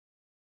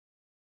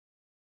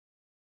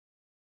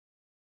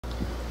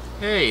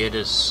Okay, it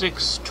is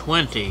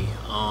 6:20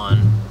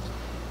 on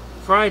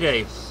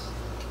Friday,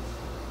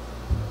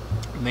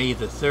 May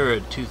the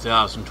 3rd,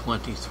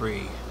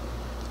 2023.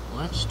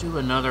 Let's do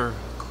another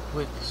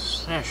quick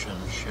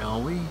session,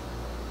 shall we?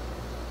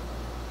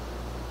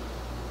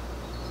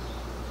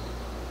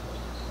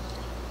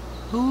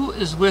 Who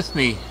is with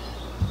me?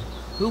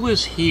 Who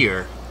is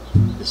here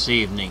this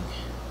evening?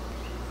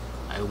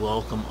 I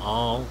welcome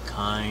all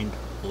kind,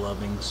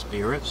 loving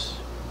spirits.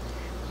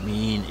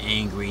 Mean,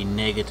 angry,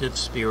 negative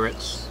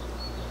spirits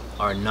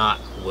are not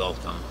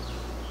welcome.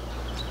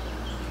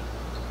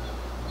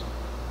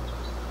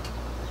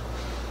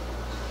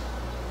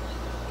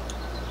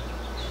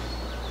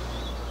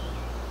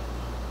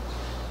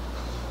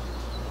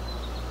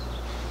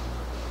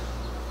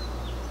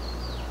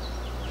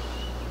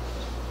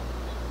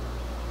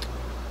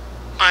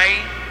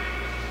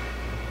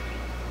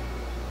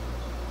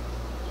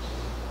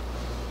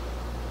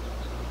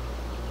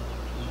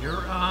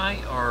 Your eye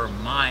or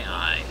my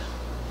eye?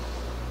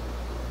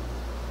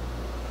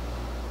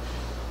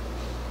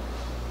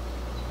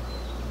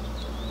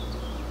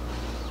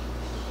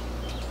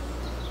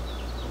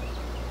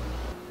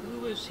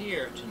 Who is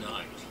here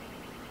tonight?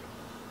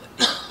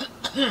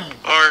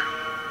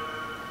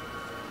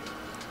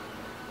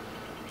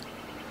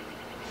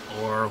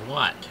 Or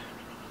what?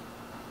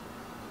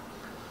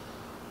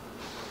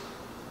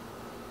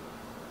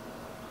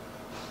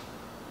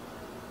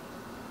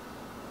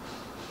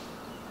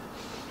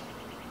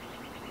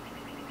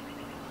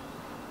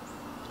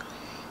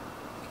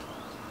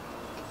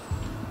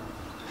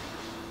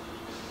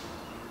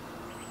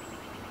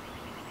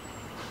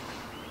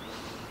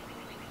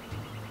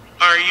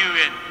 Are you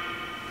in?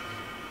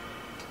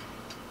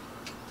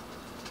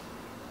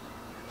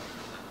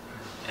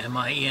 Am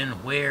I in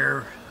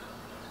where?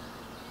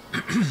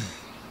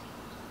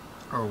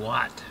 Or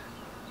what?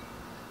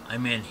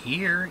 I'm in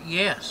here,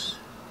 yes.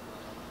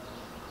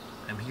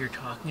 I'm here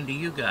talking to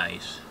you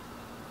guys.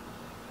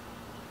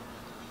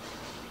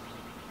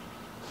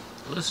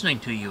 Listening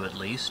to you, at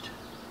least.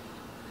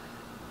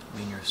 I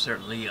mean, you're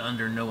certainly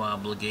under no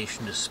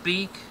obligation to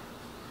speak.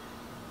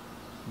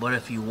 But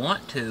if you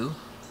want to,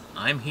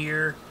 I'm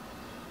here,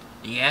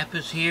 the app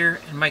is here,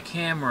 and my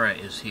camera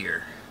is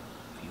here.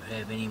 If you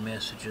have any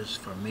messages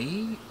for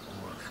me,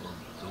 or for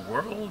the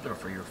world, or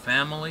for your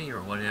family,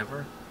 or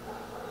whatever,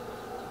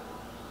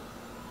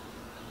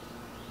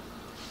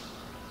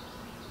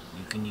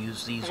 you can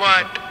use these.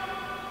 What?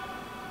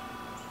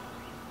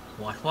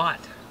 What?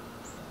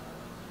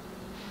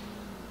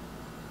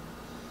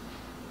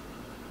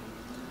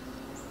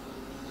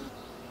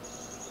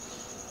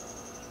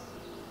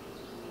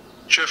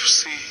 Jeff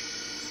C.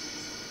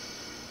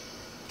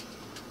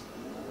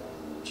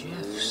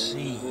 Jeff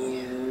C.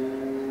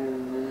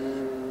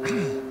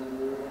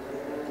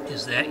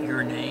 Is that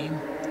your name?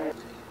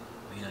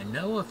 I mean, I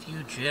know a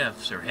few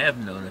Jeffs, or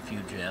have known a few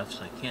Jeffs.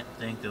 I can't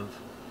think of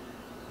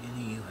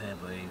any who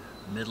have a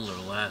middle or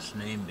last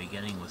name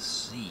beginning with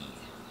C.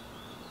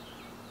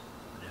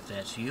 But if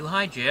that's you,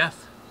 hi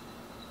Jeff.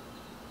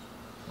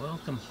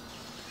 Welcome.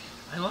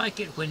 I like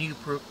it when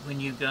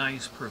you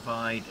guys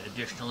provide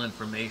additional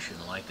information,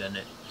 like an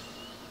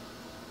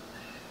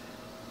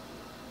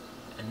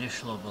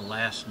initial of a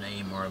last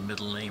name or a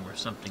middle name or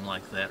something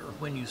like that, or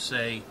when you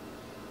say,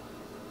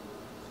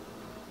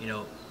 you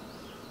know,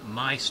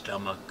 my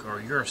stomach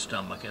or your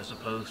stomach as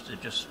opposed to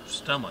just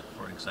stomach,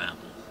 for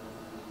example.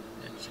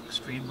 It's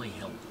extremely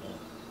helpful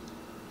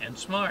and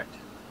smart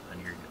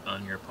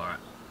on your part.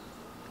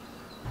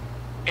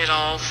 It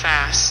all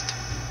fast.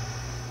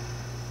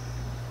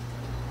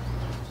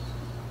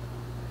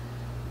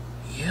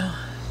 Yeah.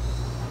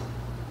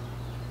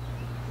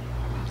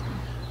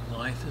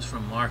 Life is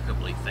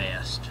remarkably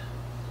fast.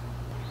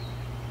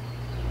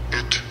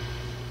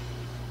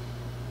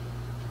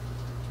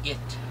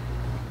 It.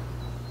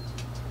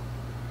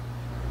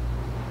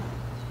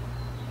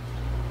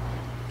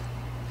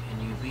 Can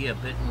you be a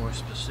bit more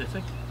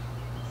specific?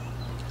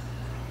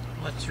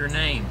 What's your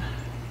name?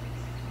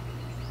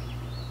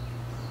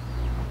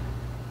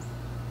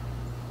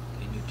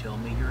 Can you tell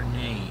me your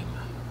name?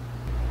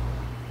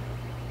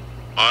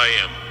 I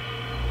am.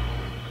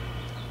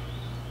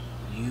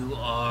 You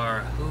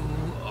are who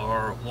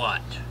or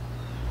what?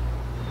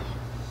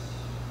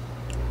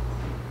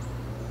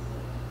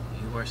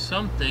 You are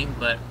something,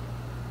 but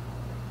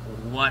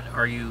what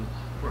are you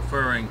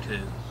referring to?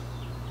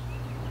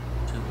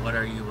 To what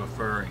are you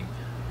referring?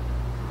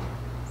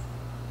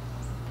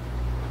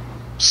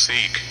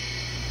 Seek.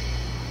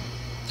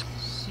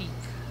 Seek.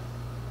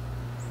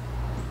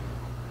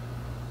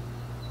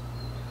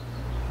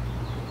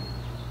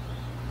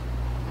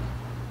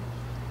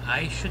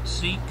 I should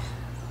seek,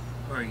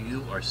 or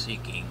you are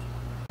seeking?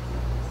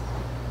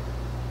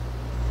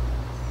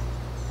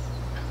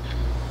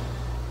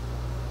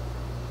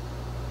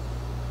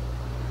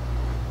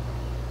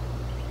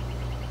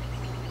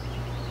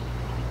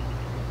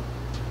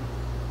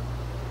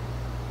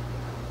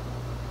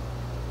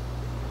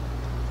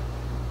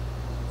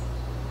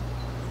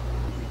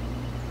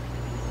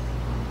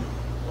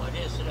 What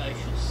is it I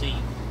should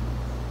seek?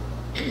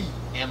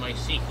 am I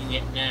seeking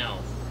it now?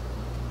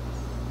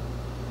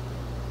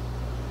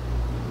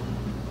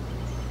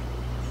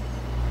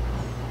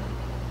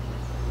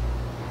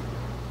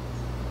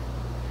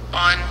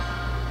 On.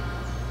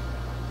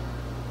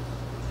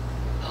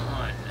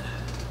 On.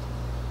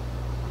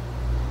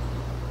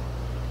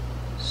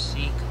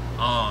 Seek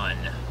on.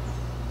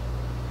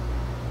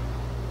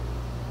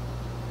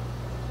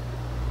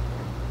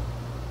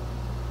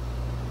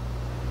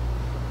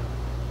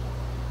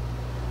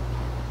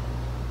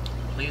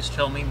 Please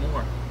tell me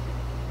more.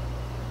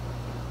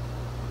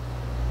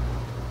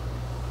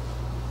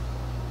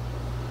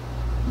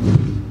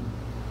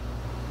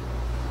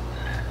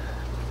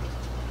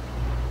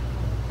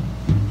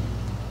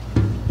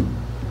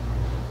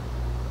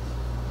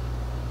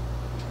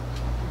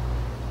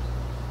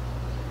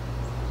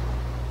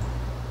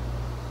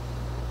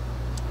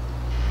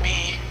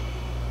 Me.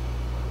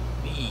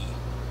 Me.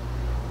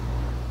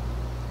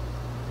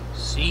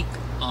 Seek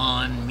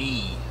on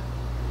me.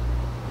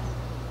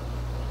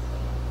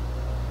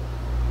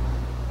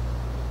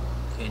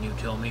 Can you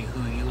tell me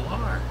who you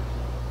are?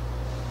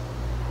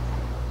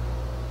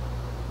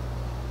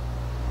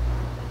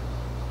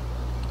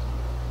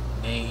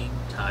 Name,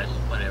 title,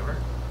 whatever.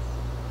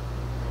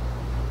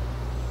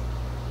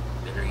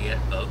 Better yet,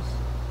 both.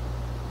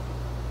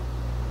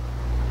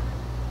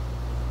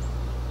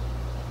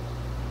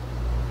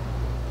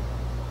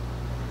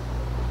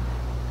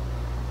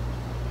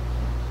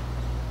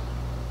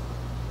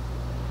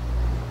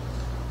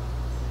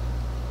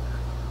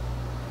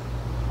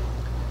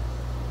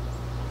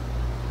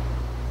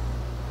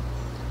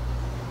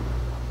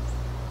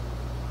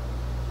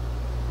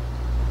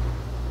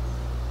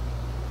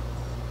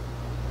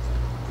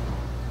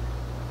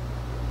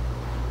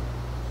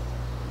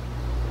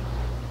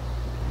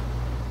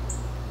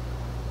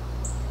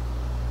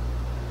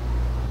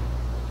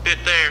 Bit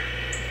there.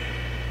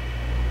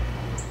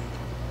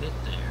 Bit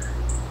there.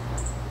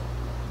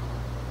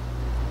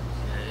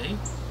 Okay.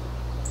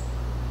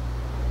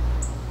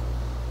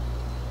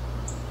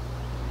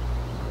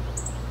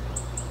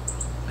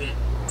 Bit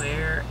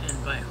where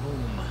and by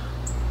whom?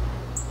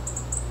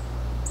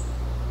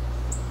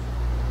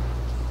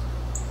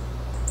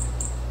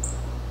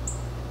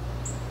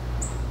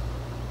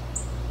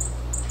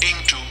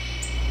 Into.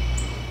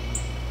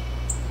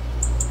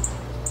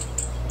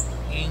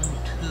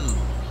 Into.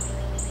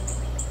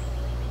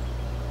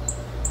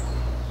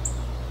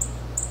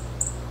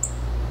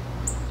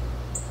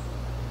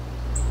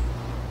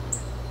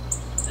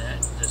 That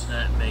does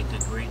not make a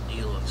great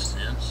deal of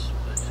sense,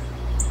 but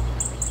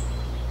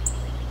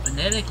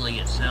phonetically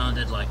it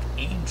sounded like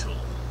angel.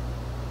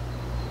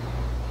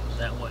 Is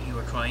that what you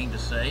were trying to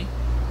say?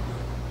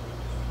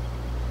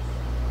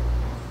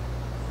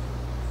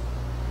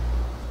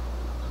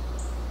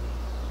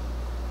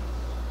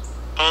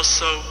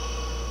 Also.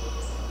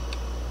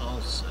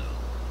 Also.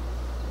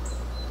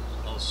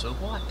 Also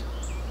what?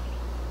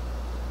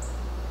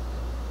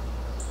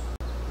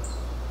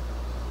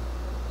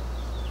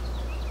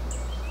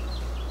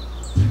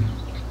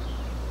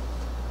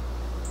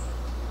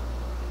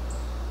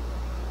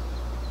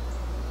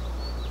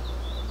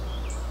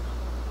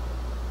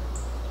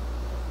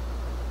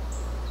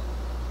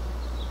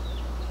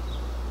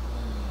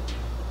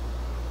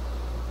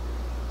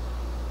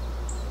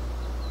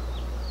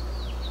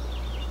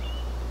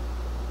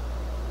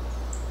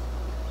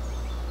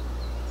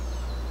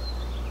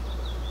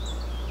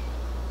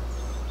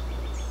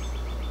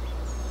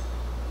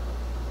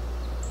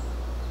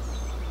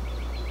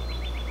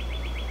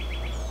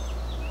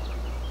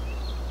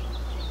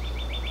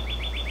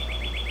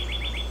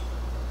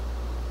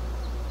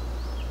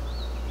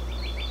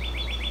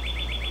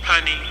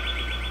 Honey.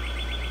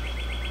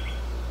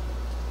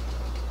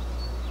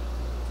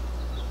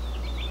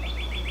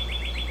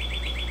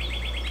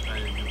 Are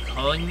you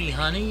calling me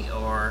honey,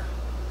 or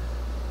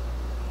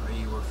are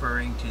you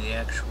referring to the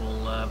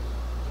actual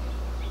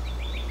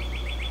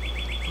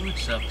food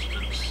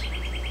substance?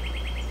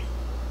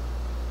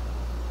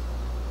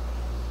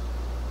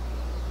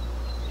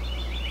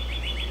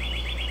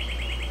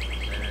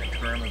 Is that a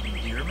term of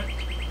endearment?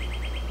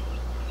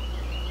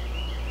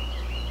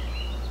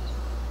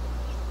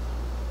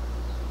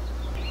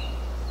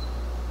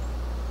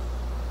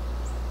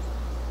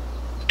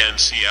 And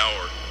see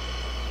our.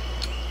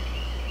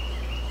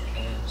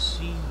 And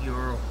see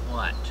your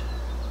what?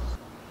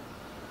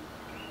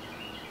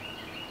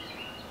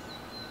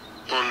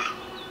 On.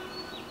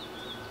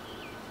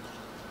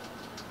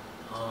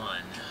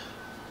 On.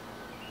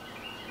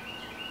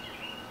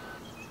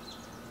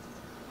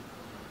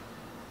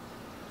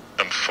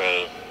 And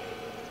fall.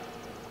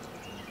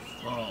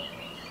 Fall.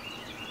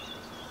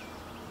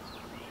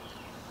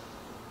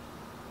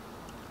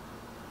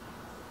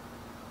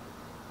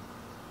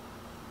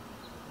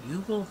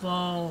 You will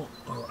fall,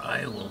 or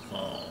I will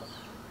fall.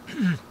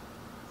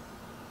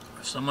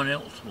 Or someone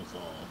else will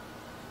fall.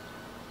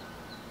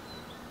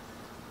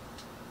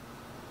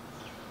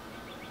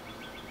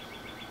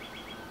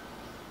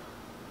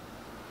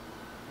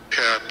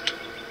 Capped.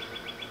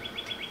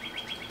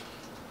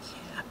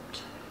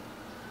 Capped.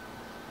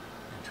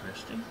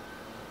 Interesting.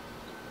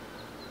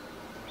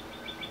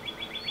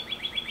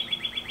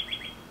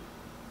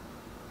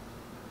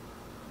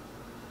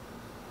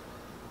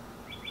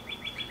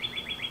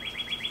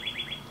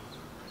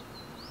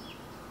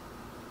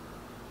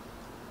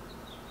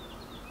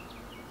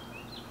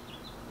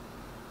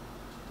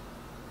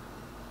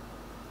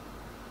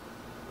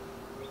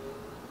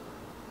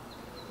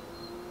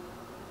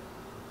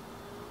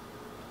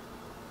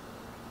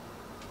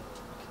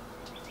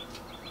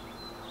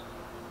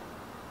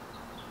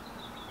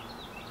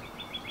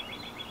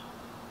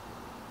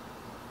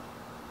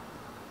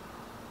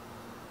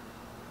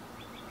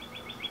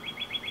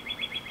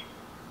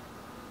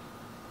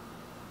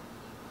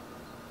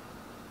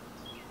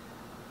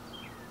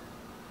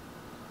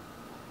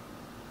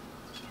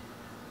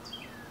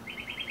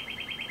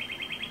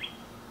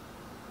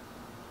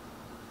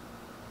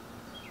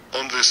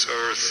 On this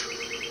earth,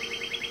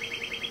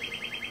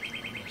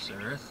 On this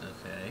earth,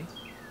 okay.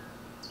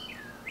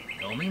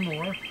 Tell me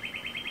more.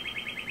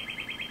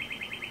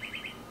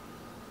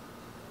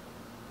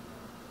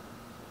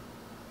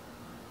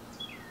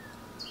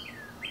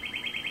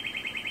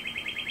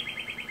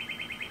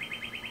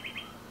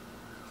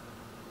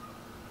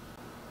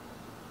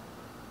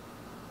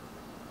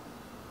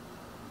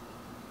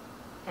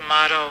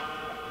 Motto.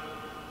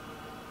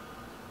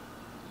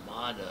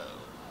 Motto.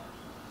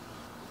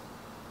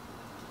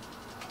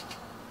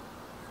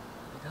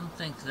 I don't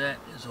think that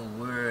is a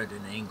word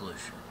in English.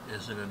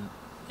 Is it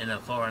in a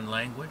foreign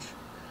language?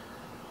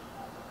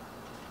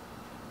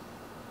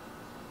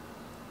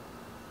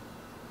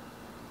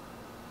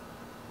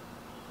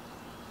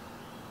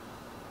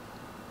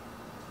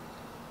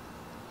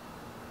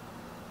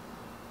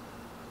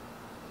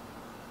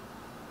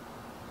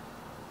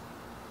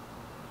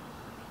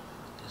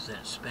 Is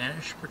that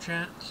Spanish,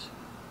 perchance?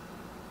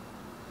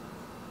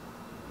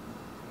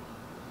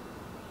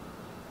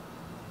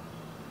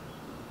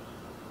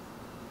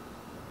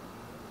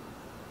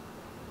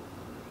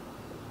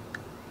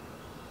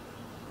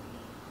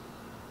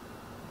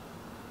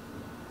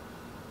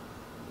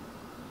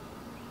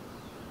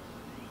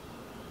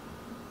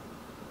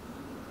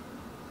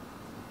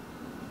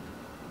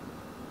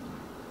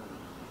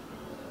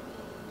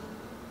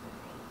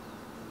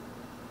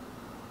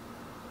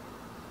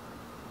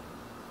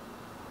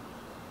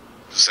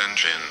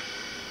 Zenjin.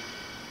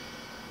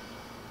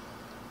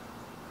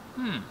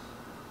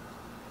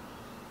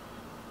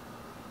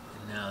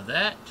 Now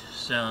that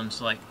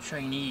sounds like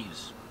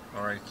Chinese,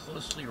 or a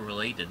closely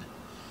related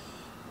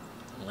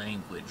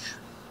language.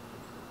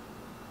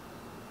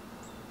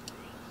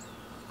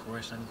 Of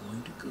course, I'm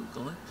going to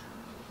Google it.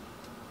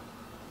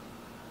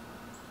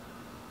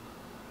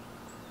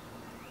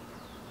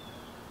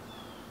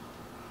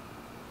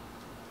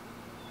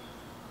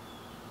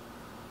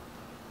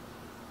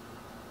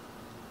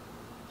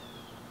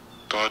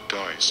 God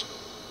dies.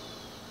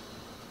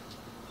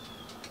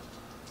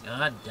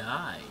 God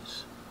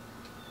dies.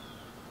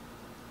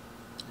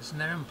 Isn't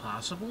that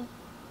impossible?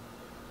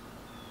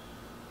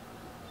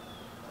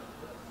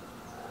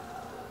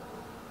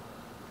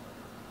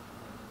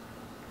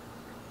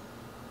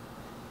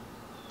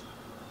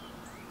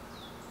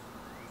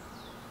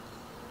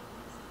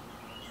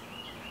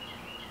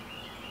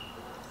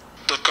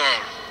 The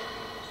car.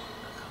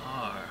 A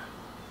car.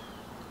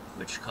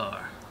 Which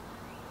car?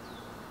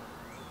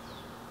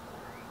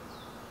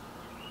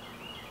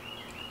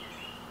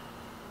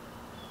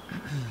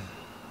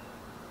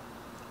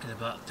 In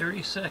about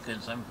 30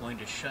 seconds, I'm going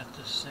to shut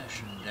this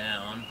session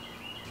down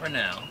for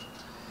now.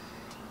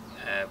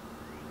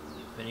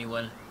 If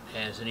anyone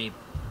has any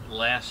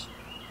last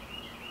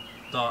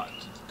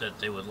thoughts that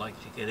they would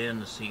like to get in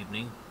this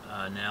evening,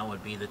 now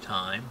would be the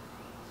time.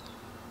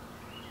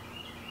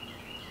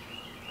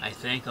 I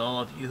thank all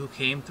of you who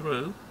came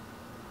through.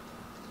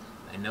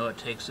 I know it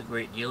takes a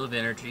great deal of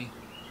energy,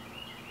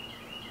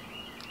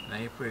 and I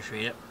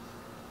appreciate it.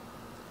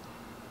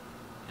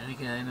 And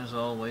again, as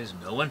always,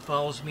 no one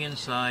follows me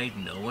inside,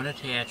 no one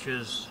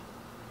attaches.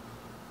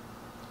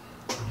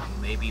 You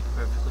may be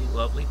perfectly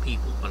lovely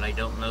people, but I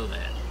don't know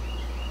that.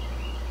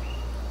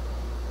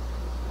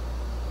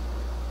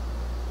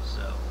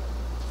 So,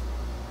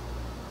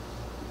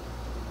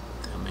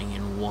 coming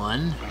in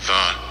one.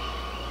 The.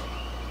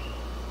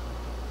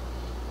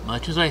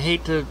 Much as I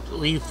hate to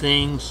leave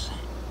things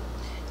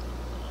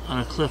on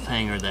a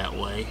cliffhanger that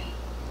way,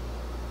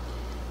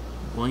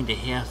 I'm going to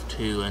have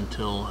to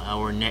until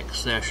our next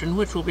session,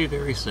 which will be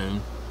very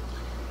soon.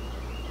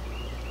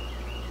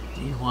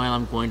 Meanwhile,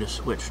 I'm going to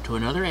switch to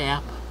another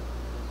app,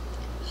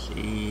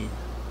 see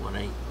what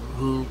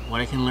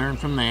I can learn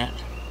from that,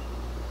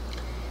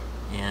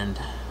 and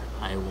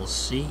I will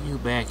see you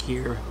back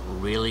here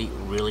really,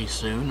 really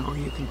soon, or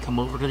you can come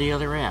over to the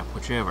other app,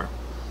 whichever.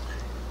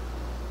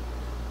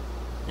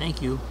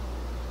 Thank you.